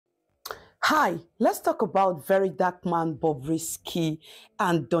Hi, let's talk about Verydarkman, Bobrisky,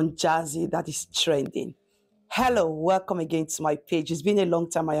 and Don Jazzy that is trending. Hello, welcome again to my page. It's been a long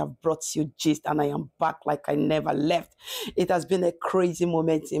time I have brought you gist and I am back like I never left. It has been a crazy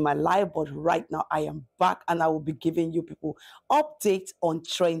moment in my life, but right now I am back and I will be giving you people updates on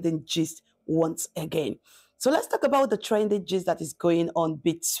trending gist once again. So let's talk about the trending gist that is going on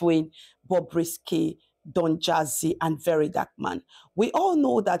between Bobrisky, Don Jazzy, and Verydarkman. We all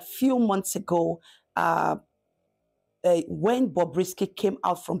know that few months ago, when Bobrisky came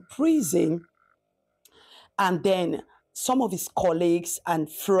out from prison, and then some of his colleagues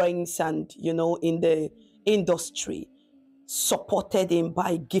and friends and in the industry supported him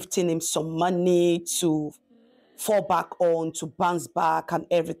by gifting him some money to fall back on, to bounce back and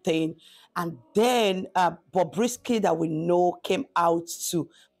everything. And then Bobrisky, that we know, came out to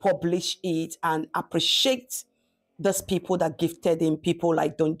publish it and appreciate those people that gifted him, people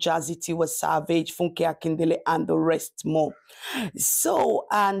like Don Jazzy, Tiwa Savage, Funke Akindele, and the rest more. So,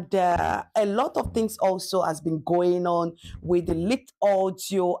 and a lot of things also has been going on with the leaked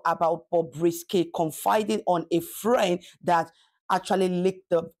audio about Bobrisky confiding on a friend that actually leaked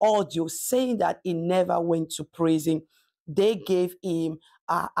the audio saying that he never went to prison. They gave him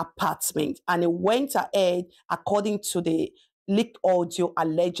an apartment and he went ahead according to the leaked audio.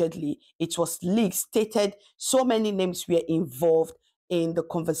 Allegedly it was leaked, stated so many names were involved in the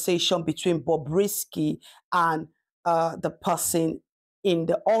conversation between Bobrisky and the person in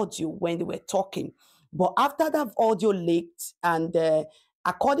the audio when they were talking. But after that audio leaked, and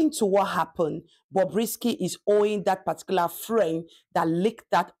according to what happened, Bobrisky is owing that particular friend that leaked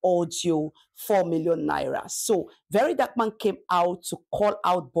that audio 4 million naira. So Verydarkman came out to call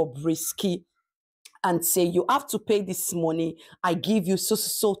out Bobrisky and say, you have to pay this money. I give you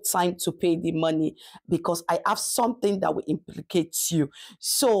so time to pay the money because I have something that will implicate you.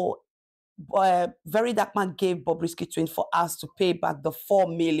 So Verydarkman gave Bobrisky 24 hours to pay back the 4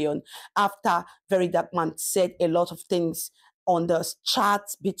 million after Verydarkman said a lot of things on the chat,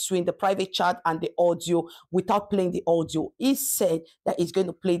 between the private chat and the audio, without playing the audio. He said that he's going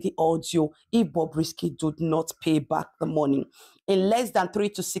to play the audio if Bobrisky did not pay back the money. In less than 3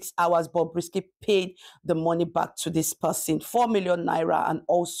 to 6 hours, Bobrisky paid the money back to this person, 4 million naira, and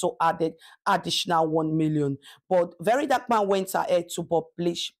also added additional 1 million. But Verydarkman went ahead to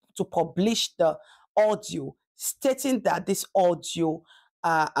publish the audio, stating that this audio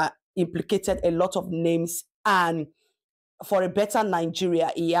implicated a lot of names, and for a better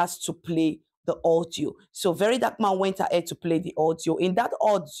Nigeria, he has to play the audio. So Verydarkman went ahead to play the audio. In that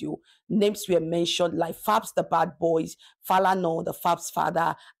audio, names were mentioned like Fabs the Bad Boys, Falano, the Fabs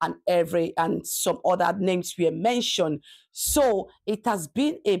father, and some other names were mentioned. So it has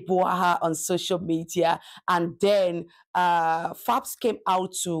been a brouhaha on social media. And then Fabs came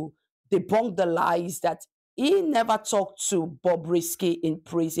out to debunk the lies that he never talked to Bobrisky in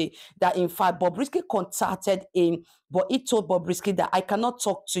prison. That in fact, Bobrisky contacted him, but he told Bobrisky that I cannot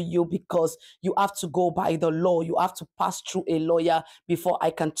talk to you because you have to go by the law. You have to pass through a lawyer before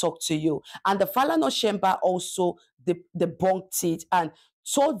I can talk to you. And the Falano Chamber also debunked it and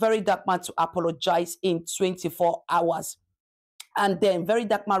told Verydarkman to apologize in 24 hours. And then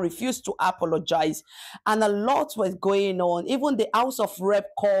Verydarkman refused to apologize. And a lot was going on. Even the House of Rep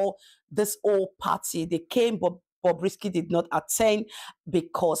called this whole party. They came, but Bobrisky did not attend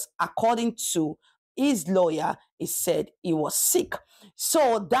because, according to his lawyer, he said he was sick.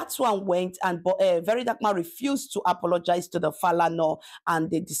 So that's one went, and Verydarkman refused to apologize to the Falano,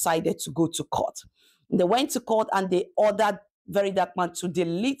 and they decided to go to court. They went to court and they ordered Verydarkman to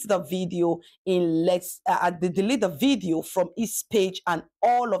delete the video delete the video from his page and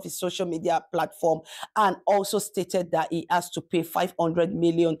all of his social media platform, and also stated that he has to pay 500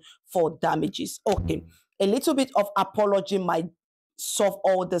 million for damages. Okay, a little bit of apology might solve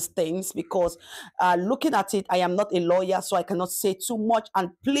all these things because looking at it, I am not a lawyer, so I cannot say too much.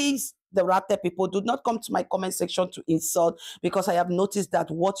 And please, the Raptor people, do not come to my comment section to insult, because I have noticed that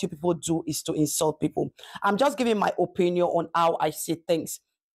what you people do is to insult people. I'm just giving my opinion on how I see things.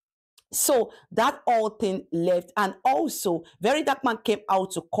 So that all thing left, and also Verydarkman came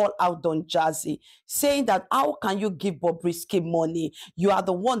out to call out Don Jazzy, saying that how can you give Bobrisky money? You are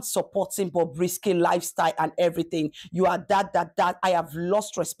the one supporting Bobrisky lifestyle and everything. You are that. I have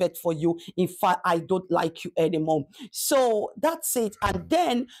lost respect for you. In fact, I don't like you anymore. So that's it. And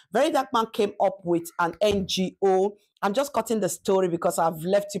then Verydarkman came up with an NGO. I'm just cutting the story because I've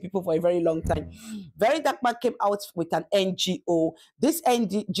left you people for a very long time. Verydarkman came out with an NGO. This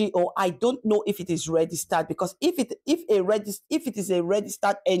NGO, I don't know if it is registered, because if it is a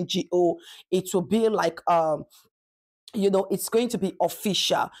registered NGO, it will be like it's going to be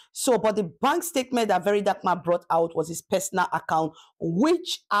official. So, but the bank statement that Verydarkman brought out was his personal account,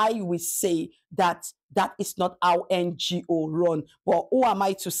 which I will say that is not how NGO run. But who am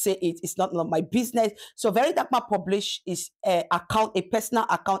I to say it? It's not my business. So Verydarkman published his account, a personal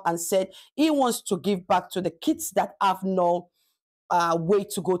account, and said he wants to give back to the kids that have no way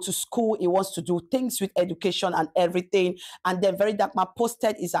to go to school. He wants to do things with education and everything. And then Verydarkman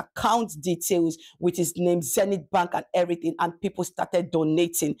posted his account details with his name, Zenith Bank, and everything. And people started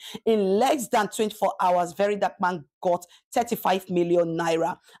donating. In less than 24 hours, Verydarkman got 35 million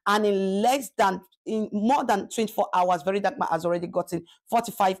naira. And in more than 24 hours, Verydarkman has already gotten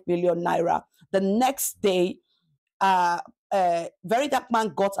 45 million naira. The next day,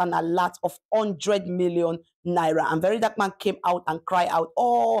 Verydarkman got an alert of 100 million naira, and Verydarkman came out and cried out,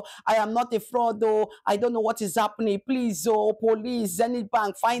 "Oh, I am not a fraud, though. I don't know what is happening. Please, oh, police, Zenith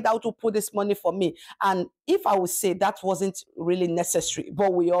Bank, find out who put this money for me." And if I would say that wasn't really necessary,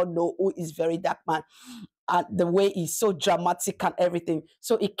 but we all know who is Verydarkman. And the way he's so dramatic and everything.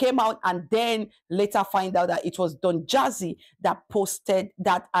 So it came out, and then later find out that it was Don Jazzy that posted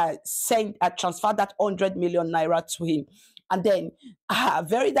that transferred that 100 million naira to him. And then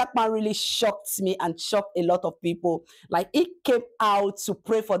Verydarkman really shocked me and shocked a lot of people. Like, he came out to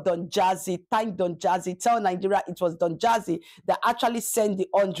pray for Don Jazzy, thank Don Jazzy, tell Nigeria it was Don Jazzy that actually sent the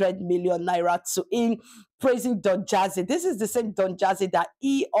 100 million naira to him, praising Don Jazzy. This is the same Don Jazzy that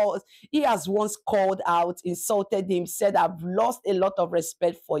he has once called out, insulted him, said, "I've lost a lot of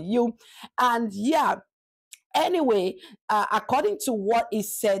respect for you." And yeah, anyway, according to what he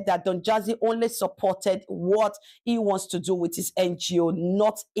said, that Don Jazzy only supported what he wants to do with his NGO,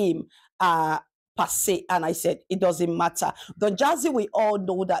 not him per se. And I said, it doesn't matter. Don Jazzy, we all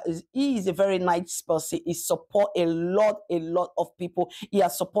know that he is a very nice person. He support a lot of people. He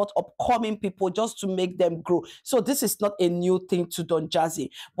has support upcoming people just to make them grow. So this is not a new thing to Don Jazzy.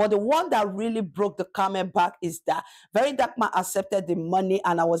 But the one that really broke the camel back is that Verydarkman accepted the money,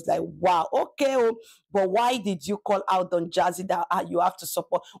 and I was like, wow, okay, oh, but why did you call out Don Jazzy that you have to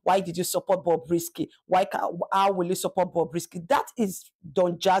support? Why did you support Bobrisky? How will you support Bobrisky? That is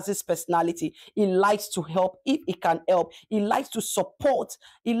Don Jazzy's personality. He likes to help if he can help. He likes to support.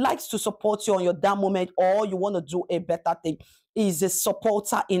 He likes to support you on your down moment, or you want to do a better thing. Is a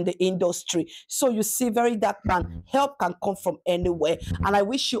supporter in the industry. So you see, Verydarkman, help can come from anywhere. And I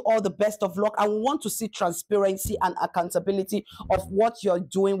wish you all the best of luck. I want to see transparency and accountability of what you're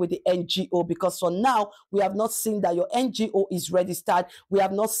doing with the NGO, because for now, we have not seen that your NGO is registered. We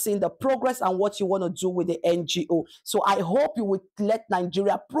have not seen the progress and what you want to do with the NGO. So I hope you will let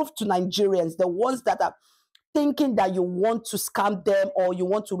Nigeria prove to Nigerians, the ones that are thinking that you want to scam them or you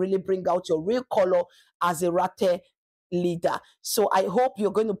want to really bring out your real color as a rate leader. So I hope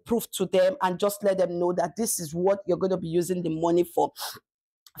you're going to prove to them and just let them know that this is what you're going to be using the money for.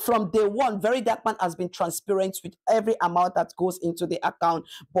 From day one, Verydarkman has been transparent with every amount that goes into the account.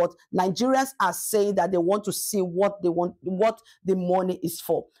 But Nigerians are saying that they want to see what they want, what the money is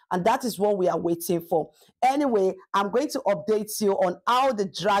for. And that is what we are waiting for. Anyway, I'm going to update you on how the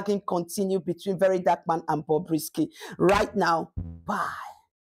dragging continues between Verydarkman and Bobrisky right now. Bye.